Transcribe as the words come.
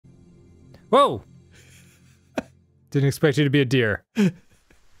Whoa! Didn't expect you to be a deer.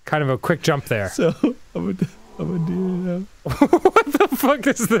 Kind of a quick jump there. So, I'm a deer now. What the fuck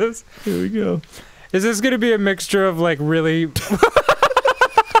is this? Here we go. Is this gonna be a mixture of like really...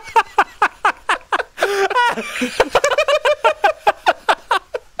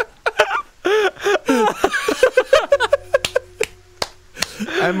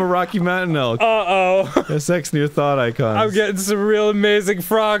 I'm a Rocky Mountain elk. Uh-oh. A sex near thought icons. I'm getting some real amazing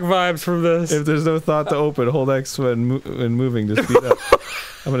frog vibes from this. If there's no thought to open, hold X when moving to speed up.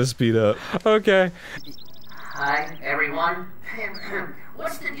 I'm gonna speed up. Okay. Hi, everyone.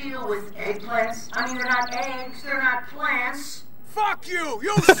 What's the deal with eggplants? I mean, they're not eggs, they're not plants. Fuck you!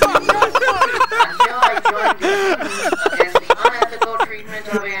 You suck! You're funny! Until I joined this against the unethical treatment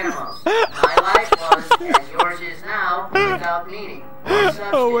of animals. My life was, as yours is now, without meaning or substance.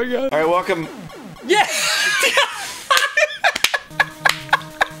 Oh my god. Alright, welcome. Yeah!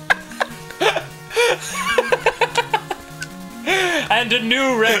 And a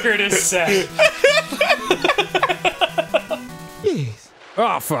new record is set. Yes.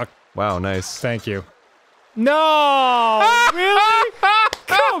 Oh, fuck. Wow, nice. Thank you. No! Really?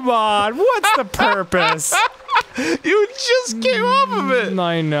 Come on, what's the purpose? You just came off of it!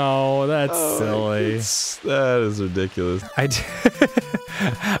 I know, that's silly. That is ridiculous. I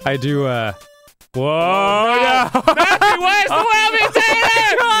do, Whoa! No! Matthew, why is the world being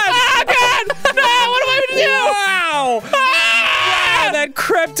taken? Oh, God! No, what am I gonna do? Wow! Ah! Wow, that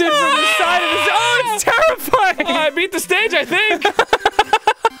crept in from the side of his... Oh, it's terrifying! I beat the stage, I think!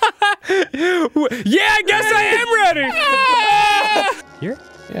 Yeah, I guess I am ready! Here?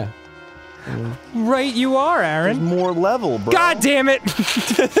 Yeah. Right you are, Aaron. More level, bro. God damn it!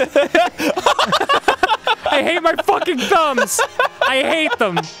 I hate my fucking thumbs! I hate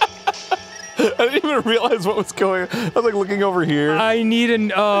them! I didn't even realize what was going on. I was like looking over here. I need an,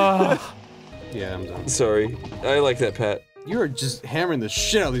 Yeah, I'm done. Sorry. I like that, Pat. You are just hammering the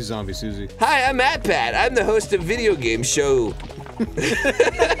shit out of these zombies, Susie. Hi, I'm Matt Pat. I'm the host of Video Game Show. Is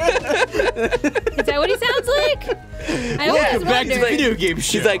that what he sounds like? I always Back to wondered. Video Game Show.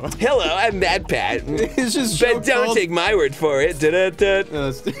 She's like, hello, I'm Matt Pat. It's just But don't take my word for it. Da-da-da.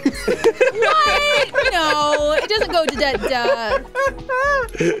 That's What? No, it doesn't go da-da-da.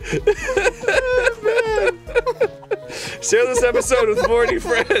 Share this episode with 40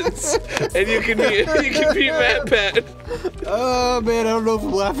 friends, and you can be Matt Pat. Oh man, I don't know if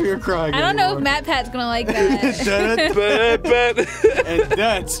I'm laughing or crying. I don't know if Matt Pat's gonna like that. And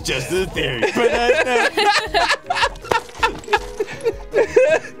that's just the theory.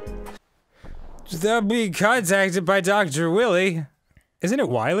 They'll be contacted by Dr. Willie. Isn't it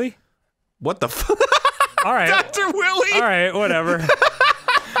Wiley? What the fuck? All right. Dr. Willie? All right, whatever.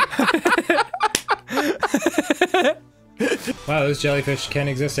 Wow, those jellyfish can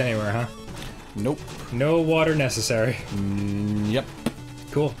exist anywhere, huh? Nope. No water necessary. Yep.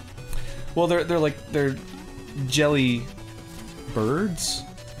 Cool. Well, they're jelly birds.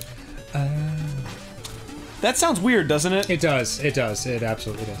 That sounds weird, doesn't it? It does. It does. It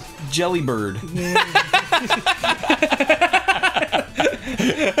absolutely does. Jelly bird.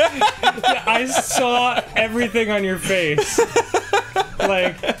 I saw everything on your face.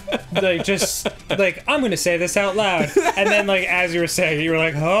 Just I'm gonna say this out loud, and then as you were saying it, you were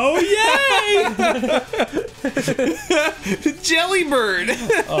like, "Oh yay!" Jellybird.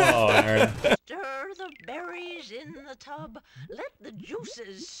 Oh, Aaron. Stir the berries in the tub. Let the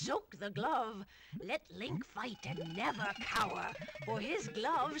juices soak the glove. Let Link fight and never cower. For his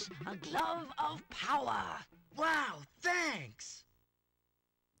glove's a glove of power. Wow, thanks!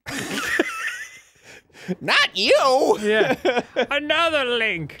 Not you! Yeah. Another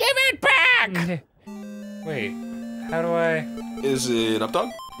link. Give it back! Wait. How do I? Is it up,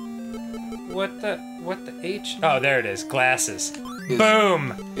 dog? What the H? Oh, there it is. Glasses.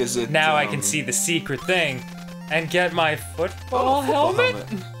 Boom. Is it? Now I can see the secret thing, and get my football helmet.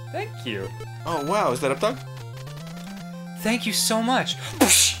 Thank you. Oh wow, is that up, dog? Thank you so much.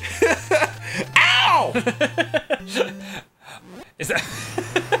 Ow! Is that?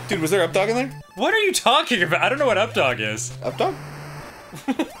 Dude, was there up dog in there? What are you talking about? I don't know what updog is. Up dog?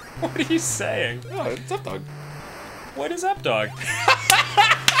 What are you saying? Oh, it's up dog. What is updog?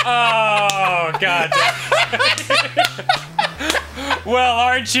 Oh, god. Well,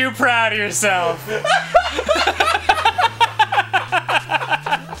 aren't you proud of yourself?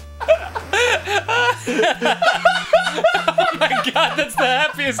 Oh my god, that's the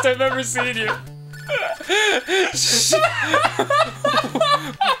happiest I've ever seen you.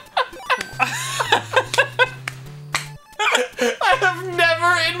 I have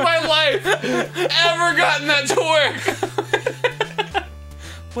never in my life ever gotten that to work.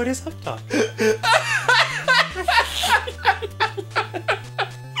 What is up, dog?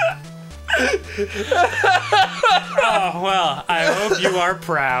 Oh, well, I hope you are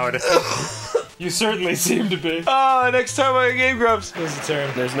proud. You certainly seem to be. Oh, next time on Game Grumps. Who's the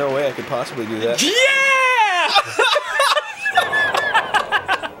turn? There's no way I could possibly do that. Yeah!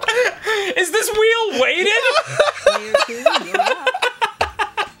 Is this wheel weighted?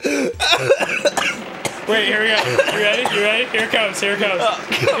 Wait, here we go. You ready? You ready? Here it comes. Here it comes.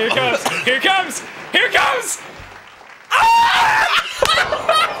 Here it comes. Here it comes. Here it comes.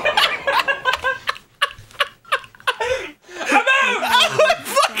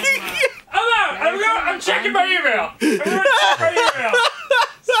 I'm out. I'm checking my email. I'm going to check my email.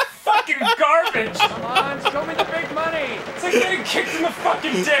 It's fucking garbage. Come on, show me the big money. It's like getting kicked in the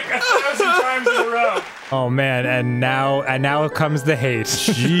fucking dick 1,000 times in a row. Oh man, and now comes the hate.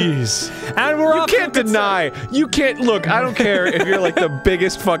 Jeez. And we're You off can't to deny. You can't look. I don't care if you're like the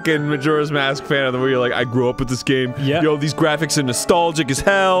biggest fucking Majora's Mask fan of the world. You're like, I grew up with this game. Yep. Yo, these graphics are nostalgic as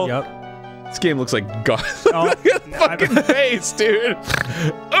hell. Yep. This game looks like God. Oh, Look at the fucking face, dude.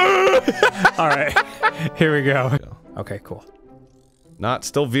 All right, here we go. Okay, cool. Not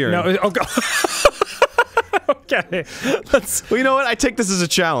still veering. No, oh god. Okay, let's. Well, you know what? I take this as a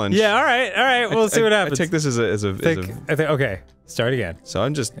challenge. Yeah, all right. We'll see what happens. I take this as a. I think. Okay, start again. So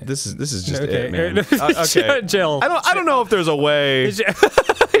I'm just. This is just Okay, it, man. okay. Jill. I don't know if there's a way. She's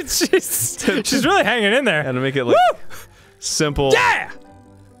really hanging in there. And to make it like simple. Yeah.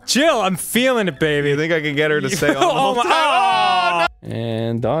 Jill, I'm feeling it, baby. You think I can get her to stay on the whole time? Oh, no.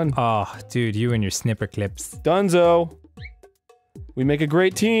 And done. Oh, dude, you and your snipper clips. Dunzo. We make a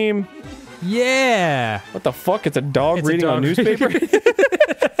great team. Yeah. What the fuck? It's a dog It's reading a a dog newspaper?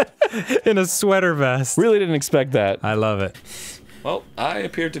 In a sweater vest. Really didn't expect that. I love it. Well, I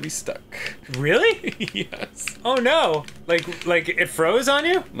appear to be stuck. Really? Yes. Oh no. Like it froze on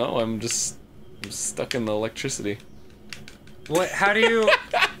you? No, I'm stuck in the electricity. What? How do you?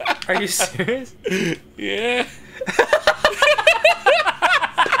 Are you serious? Yeah.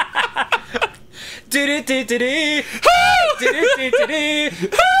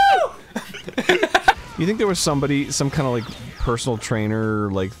 You think there was somebody, some kind of like personal trainer,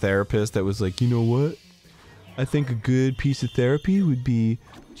 like therapist that was like, you know what? I think a good piece of therapy would be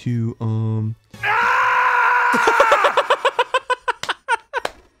to,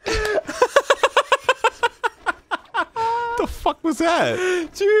 the fuck was that?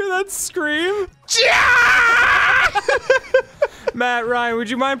 Did you hear that scream? Matt, Ryan, would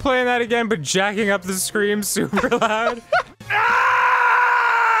you mind playing that again, but jacking up the scream super loud?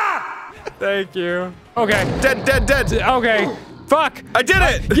 Thank you. Okay. Dead. Okay. Fuck. I did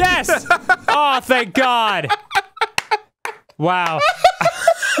it! Yes! Oh, thank God. Wow.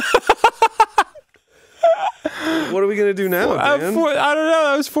 What are we gonna do now, Dan? I don't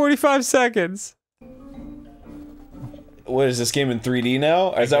know, that was 45 seconds. What is this game in 3D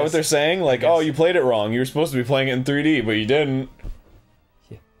now? Is that what they're saying? Like, oh, you played it wrong. You were supposed to be playing it in 3D, but you didn't.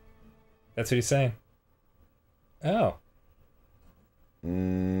 Yeah. That's what he's saying. Oh.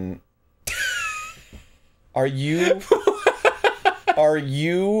 Are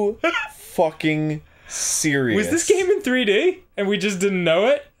you fucking serious? Was this game in 3D and we just didn't know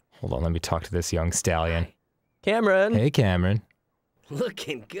it? Hold on, let me talk to this young stallion. Cameron. Hey, Cameron.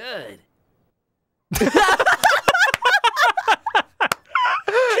 Looking good.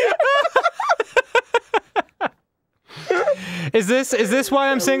 Is this why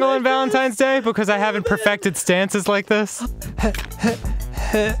I'm single on Valentine's Day? Because I haven't perfected stances like this? Hold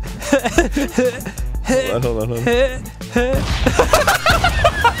on.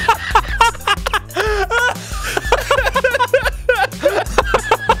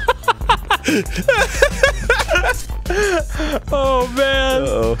 Oh man!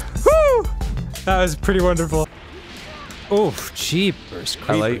 Uh-oh. Woo! That was pretty wonderful. Oh, jeepers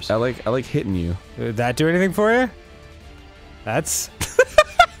creepers! I like hitting you. Did that do anything for you? That's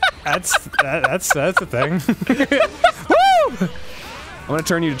the thing. Woo! I'm gonna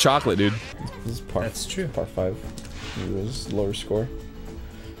turn you to chocolate, dude. This is part. That's true. Part 5. This is lower score.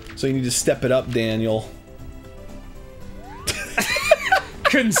 So you need to step it up, Daniel.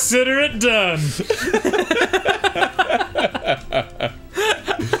 Consider it done.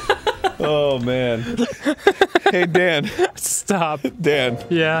 Oh man. Hey Dan. Stop. Dan.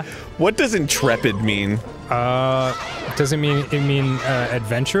 Yeah. What does intrepid mean? Does it mean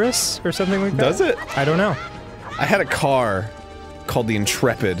adventurous or something like that? Does it? I don't know. I had a car called the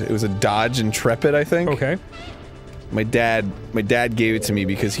Intrepid. It was a Dodge Intrepid, I think. Okay. My dad gave it to me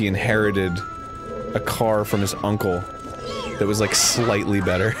because he inherited a car from his uncle. that was like slightly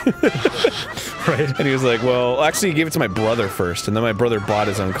better. Right. And he was like, well, actually he gave it to my brother first, and then my brother bought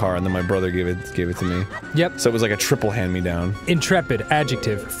his own car, and then my brother gave it to me. Yep. So it was like a triple hand-me-down. Intrepid,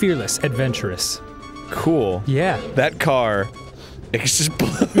 adjective, fearless, adventurous. Cool. Yeah. That car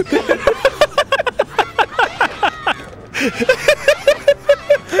exploded.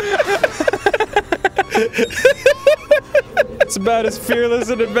 It's about as fearless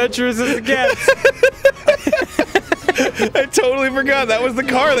and adventurous as it gets. I totally forgot that was the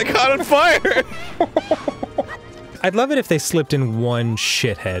car that caught on fire. I'd love it if they slipped in one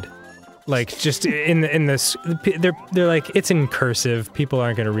shithead. Like, just in this, they're like, it's in cursive, people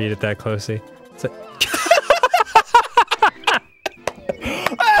aren't gonna read it that closely. It's like...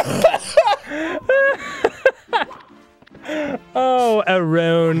 Oh,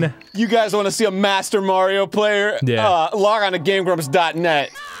 Aaron. You guys want to see a master Mario player? Yeah. Log on to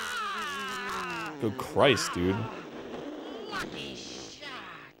GameGrumps.net. Good Christ, dude. Lucky shot.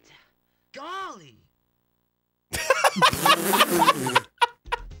 Golly.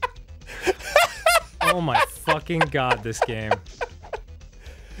 Oh my fucking god, this game.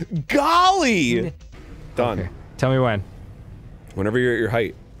 Golly! Done. Okay. Tell me when. Whenever you're at your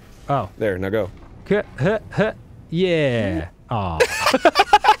height. Oh. There, now go. Yeah. Aw.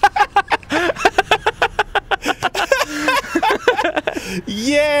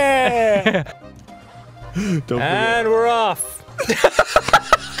 Yeah! Don't forget. And we're off.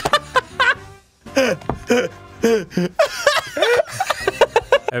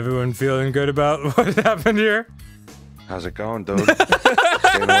 Everyone feeling good about what happened here? How's it going, dude? Staying away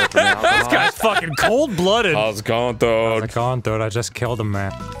from the alcohol? This guy's fucking cold-blooded. How's it going, dude? How's it going, dude? I just killed a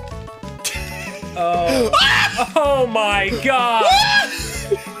man. Oh. Oh my god.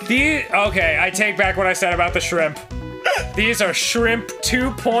 Okay, I take back what I said about the shrimp. These are shrimp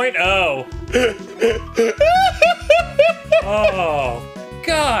 2.0. Oh,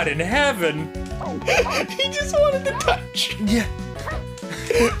 God in heaven. He just wanted to touch. Yeah.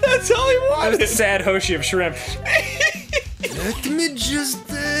 That's all he That was wanted. the sad Hoshi of shrimp. Let me just.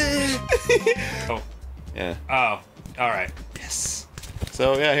 Oh. Yeah. Oh. Alright. Yes.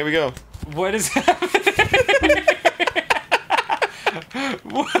 So, yeah, here we go. What is happening?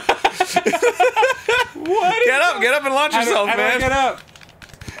 What is Get up and launch yourself, I man. don't get up.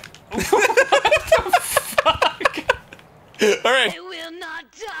 What the fuck? All right. I will not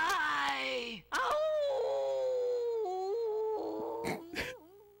die. Oh.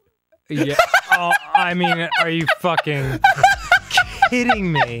 Yeah. Oh, I mean, are you fucking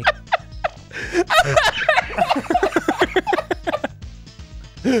kidding me?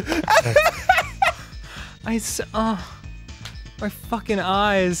 My fucking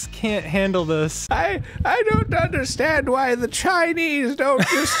eyes can't handle this. I don't understand why the Chinese don't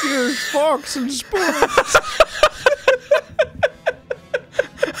just use forks and spoons.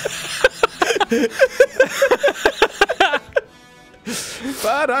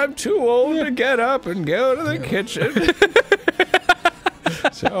 But I'm too old to get up and go to the kitchen.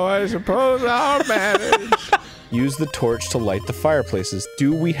 So I suppose I'll manage. Use the torch to light the fireplaces.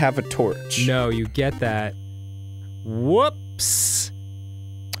 Do we have a torch? No, you get that. Whoops.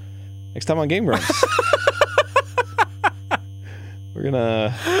 Next time on Game Grumps. We're gonna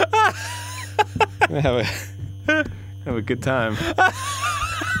have a good time.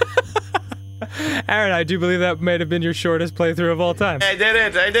 Aaron, I do believe that might have been your shortest playthrough of all time. I did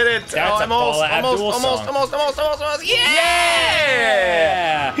it! I did it! That's a Paula Abdul song. Almost!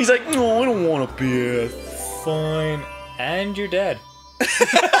 Yeah! He's like, no, I don't want to be it. Fine. And you're dead.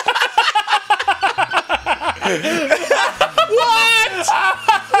 What?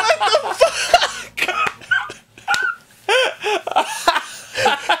 What the fuck?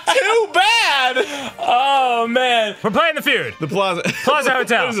 Too bad! Oh man, we're playing the feud. The Plaza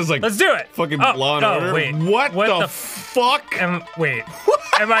Hotel. This is like Let's do it. fucking Law and Order. Wait, What the fuck? Wait,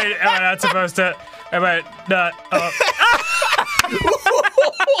 am I not supposed to? Am I not?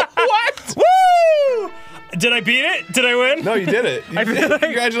 What? Woo! Did I beat it? Did I win? No, you did it. You did it.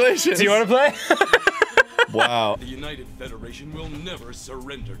 Congratulations. Do you want to play? Wow. The United Federation will never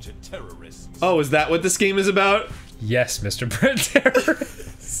surrender to terrorists. Oh, is that what this game is about? Yes, Mr. Brett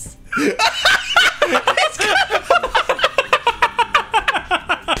Terrorist.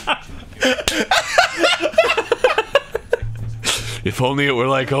 If only it were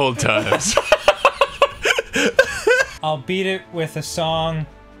like old times. I'll beat it with a song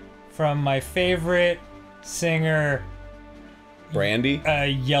from my favorite singer, Brandy?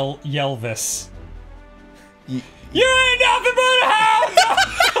 Yelvis. You ain't nothing but a hound!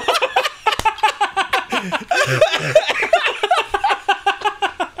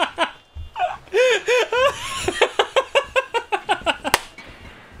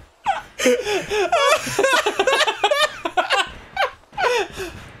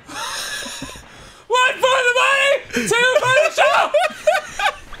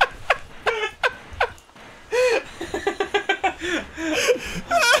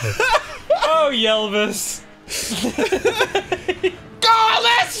 Elvis. Go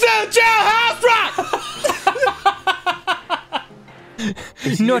listen to Jailhouse Rock!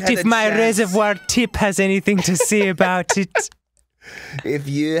 Not if my reservoir tip has anything to say about it. If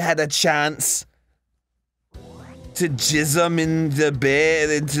you had a chance to jizz them in the bed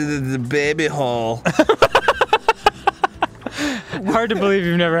into the baby hole. Hard to believe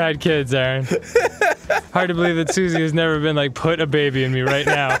you've never had kids, Aaron. Hard to believe that Susie has never been like, put a baby in me right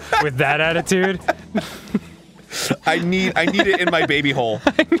now with that attitude. I need it in my baby hole.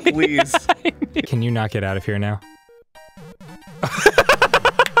 Please. Can you not get out of here now?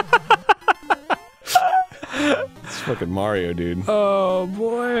 It's fucking Mario, dude. Oh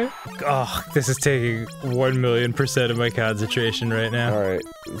boy. Oh, this is taking 1,000,000% of my concentration right now. Alright,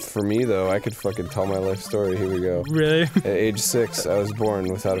 for me though, I could fucking tell my life story. Here we go. Really? At age 6, I was born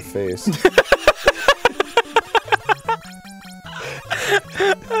without a face.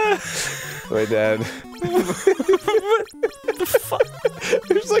 My dad. What the fuck?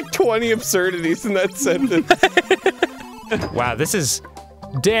 There's like 20 absurdities in that sentence. Wow, this is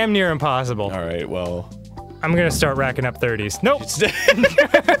damn near impossible. Alright, well. I'm gonna start racking up 30s. Nope.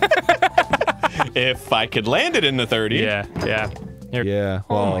 If I could land it in the 30. Yeah, yeah. Here. Yeah,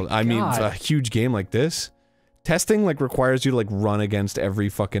 well, I mean, a huge game like this, testing, like, requires you to, like, run against every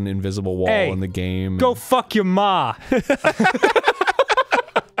fucking invisible wall in the game. Go fuck your ma!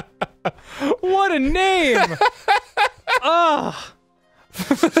 What a name! Ah!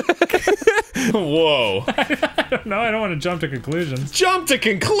 Whoa. I don't know, I don't want to jump to conclusions. Jump to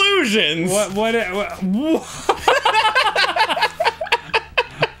conclusions? What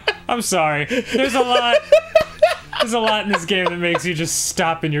I'm sorry. There's a lot in this game that makes you just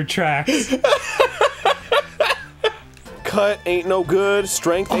stop in your tracks. Cut ain't no good,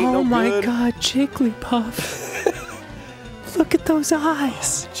 strength ain't no good. Oh my god, Jigglypuff. Look at those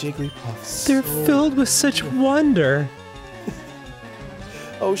eyes. Jigglypuff. They're filled with such wonder.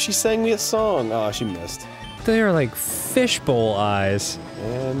 Oh, she sang me a song. Oh, she missed. They are like fishbowl eyes.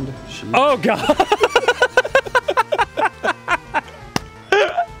 And she... Oh god!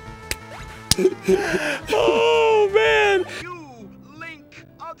 Oh man! You, Link,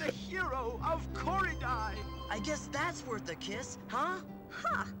 are the hero of Corridai. I guess that's worth a kiss, huh?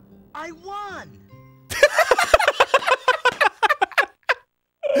 Ha! I won!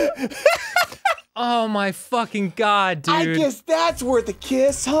 Oh my fucking god, dude. I guess that's worth a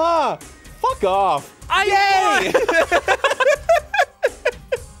kiss, huh? Fuck off. Yay!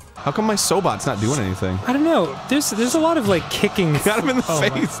 How come my Sobot's not doing anything? I don't know. There's a lot of like kicking. Got him in the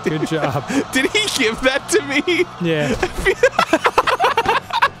face. Good job. Did he give that to me? Yeah.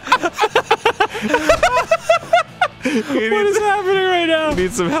 What is happening right now? You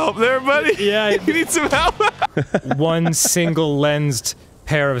need some help there, buddy? Yeah. You need some help? One single lensed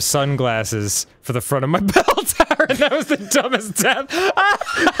pair of sunglasses for the front of my belt, Aaron. That was the dumbest death.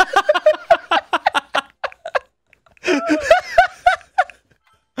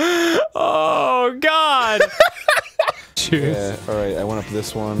 Oh god. Shoes. Yeah, alright, I went up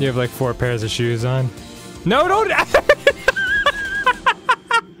this one. You have like 4 pairs of shoes on. No, don't.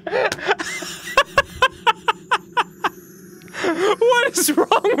 What is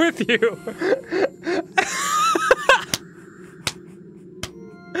wrong with you?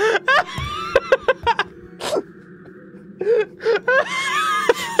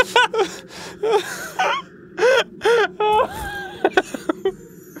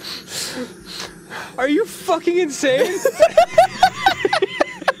 Are you fucking insane?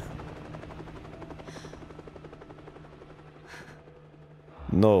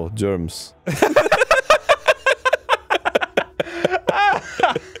 No, germs.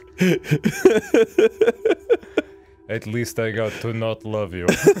 At least I got to not love you.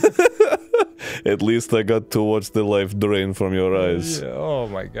 At least I got to watch the life drain from your eyes. Yeah, oh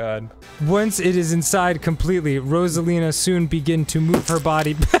my god. Once it is inside completely, Rosalina soon begin to move her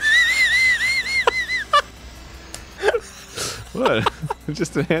body. What?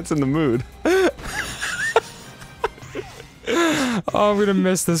 Just enhancing the mood. Oh, I'm gonna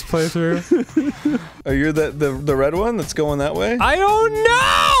miss this playthrough. Oh, you're the red one that's going that way? I don't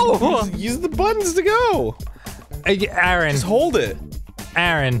know! Use the buttons to go! Aaron. Just hold it.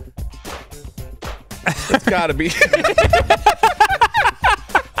 Aaron. It's gotta be.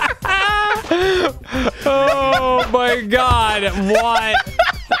 Oh my god, what?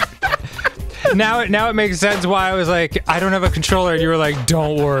 Now it makes sense why I was like, I don't have a controller, and you were like,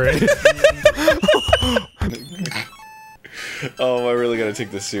 don't worry. Oh, I really gotta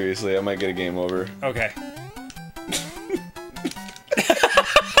take this seriously. I might get a game over. Okay.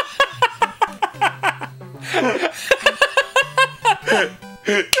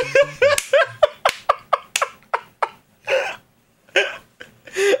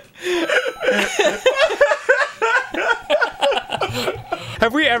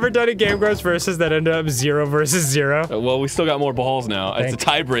 Have we ever done a Game Grumps versus that ended up 0 versus 0? Well, we still got more balls now. It's a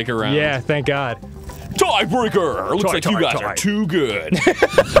tiebreaker round. Yeah, thank God. Tiebreaker! Looks like you guys are too good.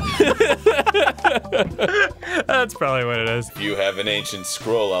 That's probably what it is. If you have an ancient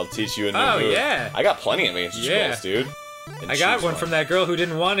scroll, I'll teach you a new move. Oh, yeah. I got plenty of ancient scrolls, dude. And I got choose one from that girl who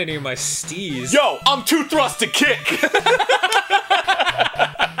didn't want any of my stees. Yo, I'm too thrust to kick!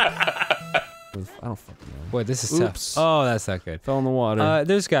 I don't fucking know. Boy, this is Oops. tough. Oh, that's not good. Fell in the water.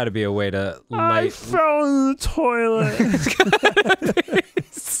 There's got to be a way to light. I fell in the toilet.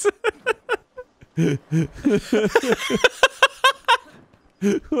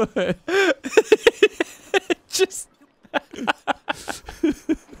 What? Just.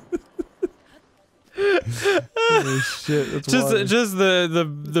 Holy shit, that's wild. Just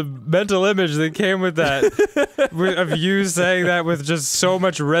the mental image that came with that of you saying that with just so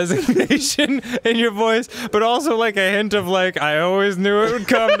much resignation in your voice, but also like a hint of like I always knew it would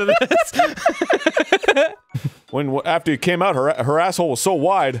come to this. After it came out, her asshole was so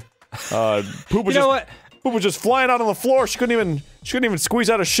wide. Poop was poop was just flying out on the floor. She couldn't even squeeze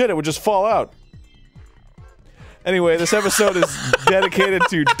out a shit. It would just fall out. Anyway, this episode is dedicated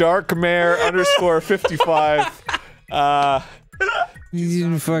to Darkmare_55. You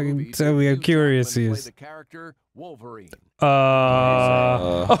didn't fucking tell me. I'm curious. The character Wolverine.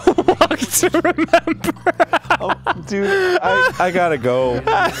 Walk to remember. Dude, I gotta go.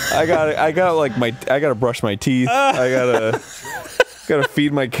 I gotta brush my teeth. I gotta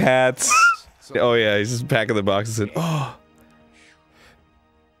feed my cats. Oh yeah, he's just packing the box and said, "Oh."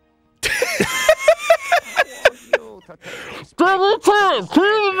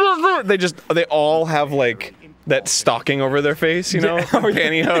 They all have like that stocking over their face, you know,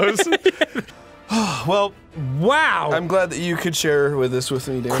 pantyhose. Well, wow. I'm glad that you could share this with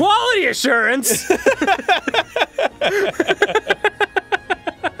me, Dan. Quality assurance.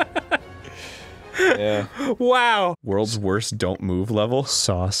 Yeah. Wow. World's worst don't move level.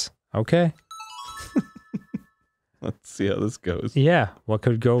 Sauce. Okay. Let's see how this goes. Yeah. What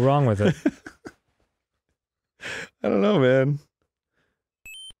could go wrong with it? I don't know, man.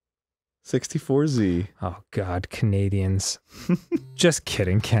 64Z. Oh God, Canadians. Just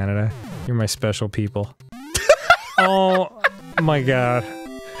kidding, Canada. You're my special people. Oh my God.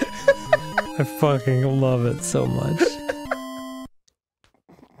 I fucking love it so much.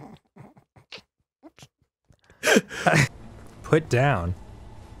 Put down.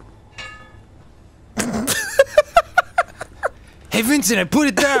 Hey Vincent, I put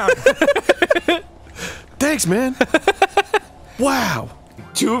it down! Thanks, man. Wow.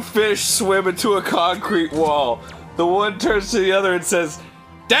 Two fish swim into a concrete wall. The one turns to the other and says,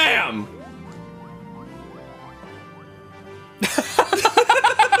 "Damn!"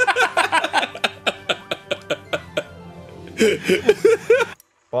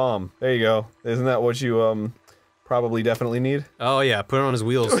 Bomb. There you go. Isn't that what you, probably definitely need? Oh yeah, put it on his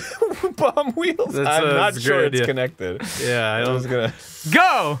wheels. Bomb wheels? I'm not sure it's connected. Yeah, I was gonna...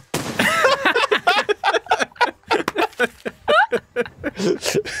 Go!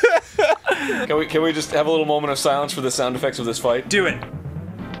 Can we just have a little moment of silence for the sound effects of this fight? Do it.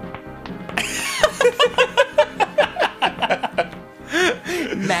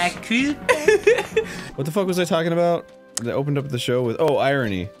 What the fuck was I talking about? That opened up the show with... Oh,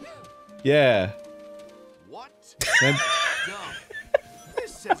 irony. Yeah. What?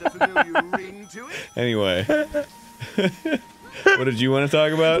 This has a familiar ring to it. Anyway. What did you want to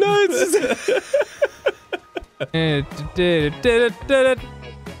talk about? No, it's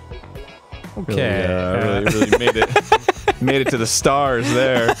okay. Really made it to the stars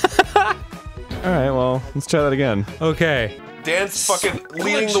there. Alright, well, let's try that again. Okay. Dan's fucking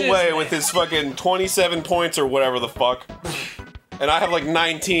leading the way with his fucking 27 points or whatever the fuck. And I have like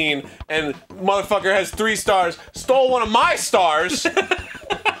 19, and motherfucker has 3 stars, stole one of my stars!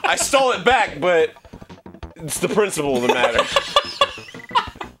 I stole it back, but it's the principle of the matter.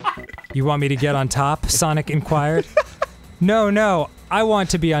 You want me to get on top? Sonic inquired. No, I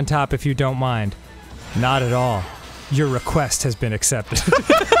want to be on top if you don't mind. Not at all. Your request has been accepted.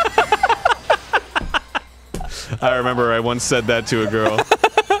 I remember I once said that to a girl.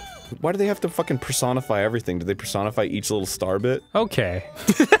 Why do they have to fucking personify everything? Do they personify each little star bit? Okay.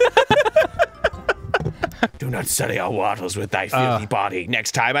 Do not sully our waters with thy filthy body.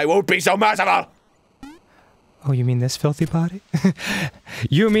 Next time I won't be so merciful! Oh, you mean this filthy body?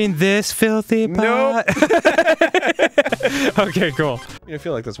 You mean this filthy body? Nope. Okay, cool. I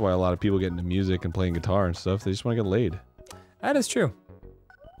feel like that's why a lot of people get into music and playing guitar and stuff. They just want to get laid. That is true.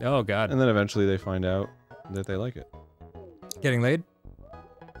 Oh, God. And then eventually they find out that they like it. Getting laid?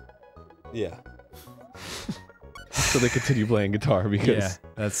 Yeah. So they continue playing guitar because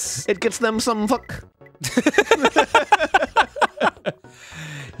that's it gets them some fuck.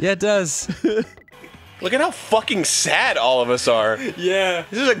 Yeah, it does. Look at how fucking sad all of us are. Yeah.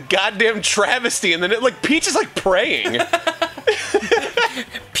 This is a goddamn travesty, and then like Peach is like praying.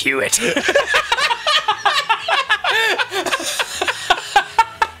 Pew it.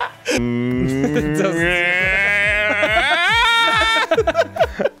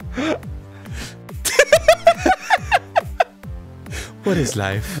 What is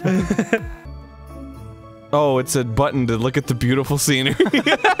life? Oh, it's a button to look at the beautiful scenery.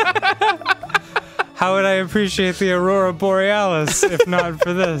 How would I appreciate the Aurora Borealis if not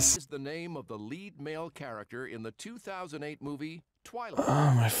for this? Is the name of the lead male character in the 2008 movie Twilight.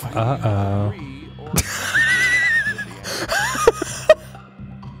 Oh my fucking Uh-oh.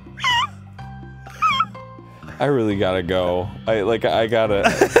 I really gotta go. I gotta.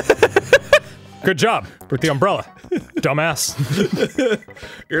 Good job with the umbrella, dumbass.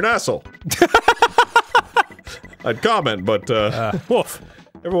 You're an asshole. I'd comment, but Wolf.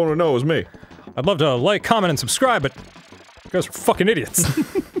 everyone would know it was me. I'd love to like, comment, and subscribe, but you guys are fucking idiots.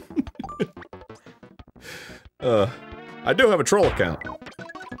 I do have a troll account.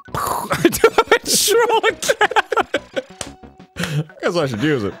 I do have a troll account. Guess I should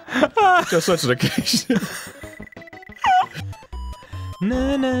use it. Just such an occasion.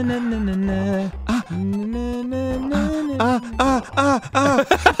 Na na na na na na. Na na na.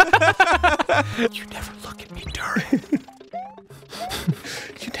 You never look at me, Durin.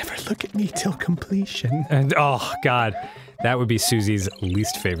 You never look at me till completion. And oh god, that would be Susie's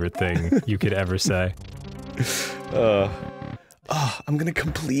least favorite thing you could ever say. I'm gonna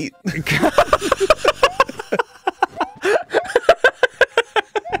complete.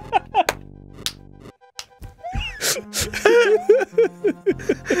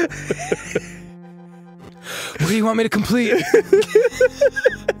 What do you want me to complete?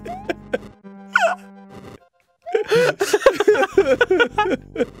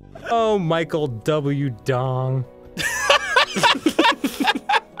 Oh, Michael W. Dong.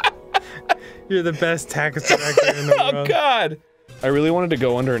 You're the best tax director in the world. Oh god! I really wanted to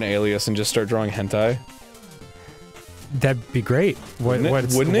go under an alias and just start drawing hentai. That'd be great. Wouldn't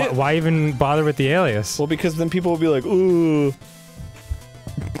it? Why even bother with the alias? Well, because then people will be like, ooh.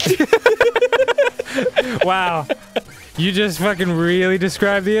 Wow. You just fucking really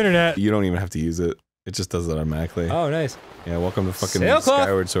described the internet. You don't even have to use it. It just does that automatically. Oh, nice. Yeah, welcome to fucking Sailcloth.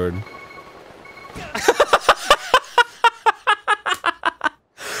 Skyward Sword.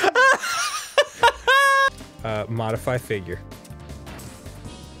 Modify figure.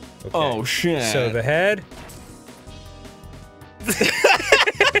 Okay. Oh shit. So the head.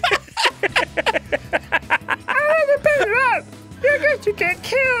 You guess you get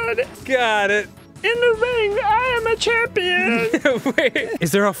killed. Got it. In the ring, I am a champion. Wait,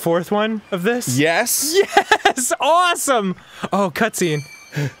 is there a fourth one of this? Yes. Yes. Awesome. Oh, cutscene.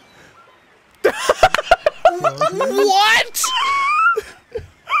 What?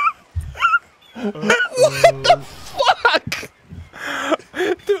 What the fuck?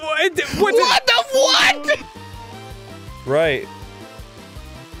 What the what? Right.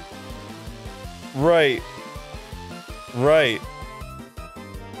 Right. Right.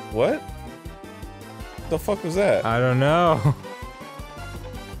 What? The fuck was that? I don't know.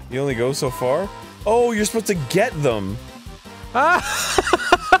 You only go so far? Oh, you're supposed to get them.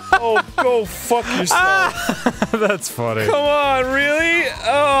 Oh, go fuck yourself. That's funny. Come on, really?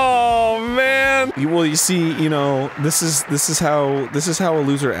 Oh man. Well, you see, you know, this is how a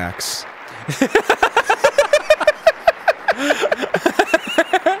loser acts.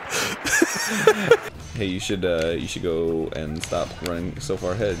 Hey, you should go and stop running so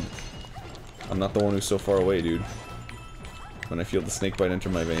far ahead. I'm not the one who's so far away, dude. When I feel the snake bite enter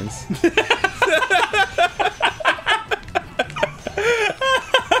my veins.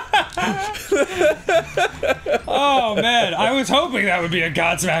 Oh man, I was hoping that would be a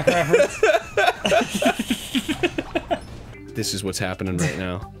Godsmack reference. This is what's happening right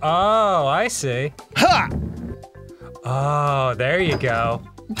now. Oh, I see. Ha! Oh, there you go.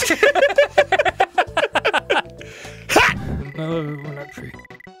 I love it when I pre.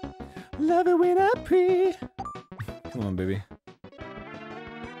 Love it when I pre. Come on, baby.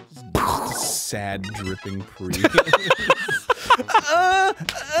 Just sad, dripping pre.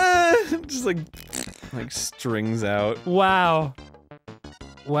 Just like strings out. Wow.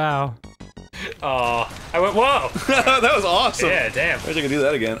 Wow. Oh, I went, whoa! That was awesome. Yeah, damn. I wish I could do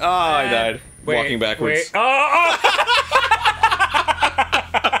that again. Oh, I died. Wait, Walking backwards. Wait. Oh!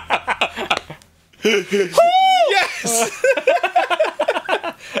 Yes!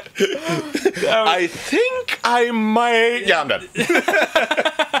 I think I might. Yeah, I'm done.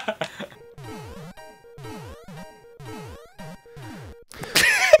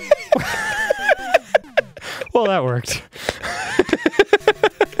 Well, that worked.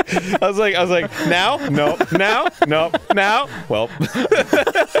 I was like, now? No. Now? No. Now? Well.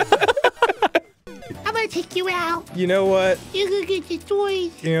 I'm gonna take you out. You know what? You're gonna get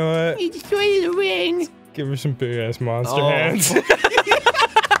destroyed. You know what? You destroyed the ring. Give her some big ass monster hands.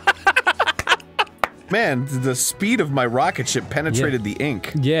 Man, the speed of my rocket ship penetrated the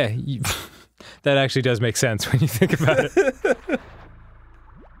ink. Yeah, that actually does make sense when you think about it.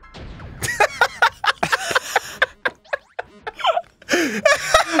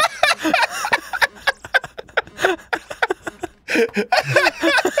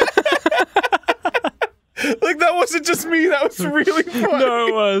 Like, that wasn't just me, that was really funny. No,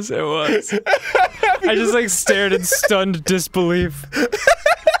 it was. I just like stared in stunned disbelief.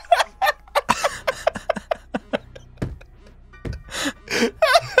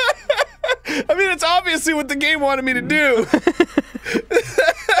 I mean, it's obviously what the game wanted me to do.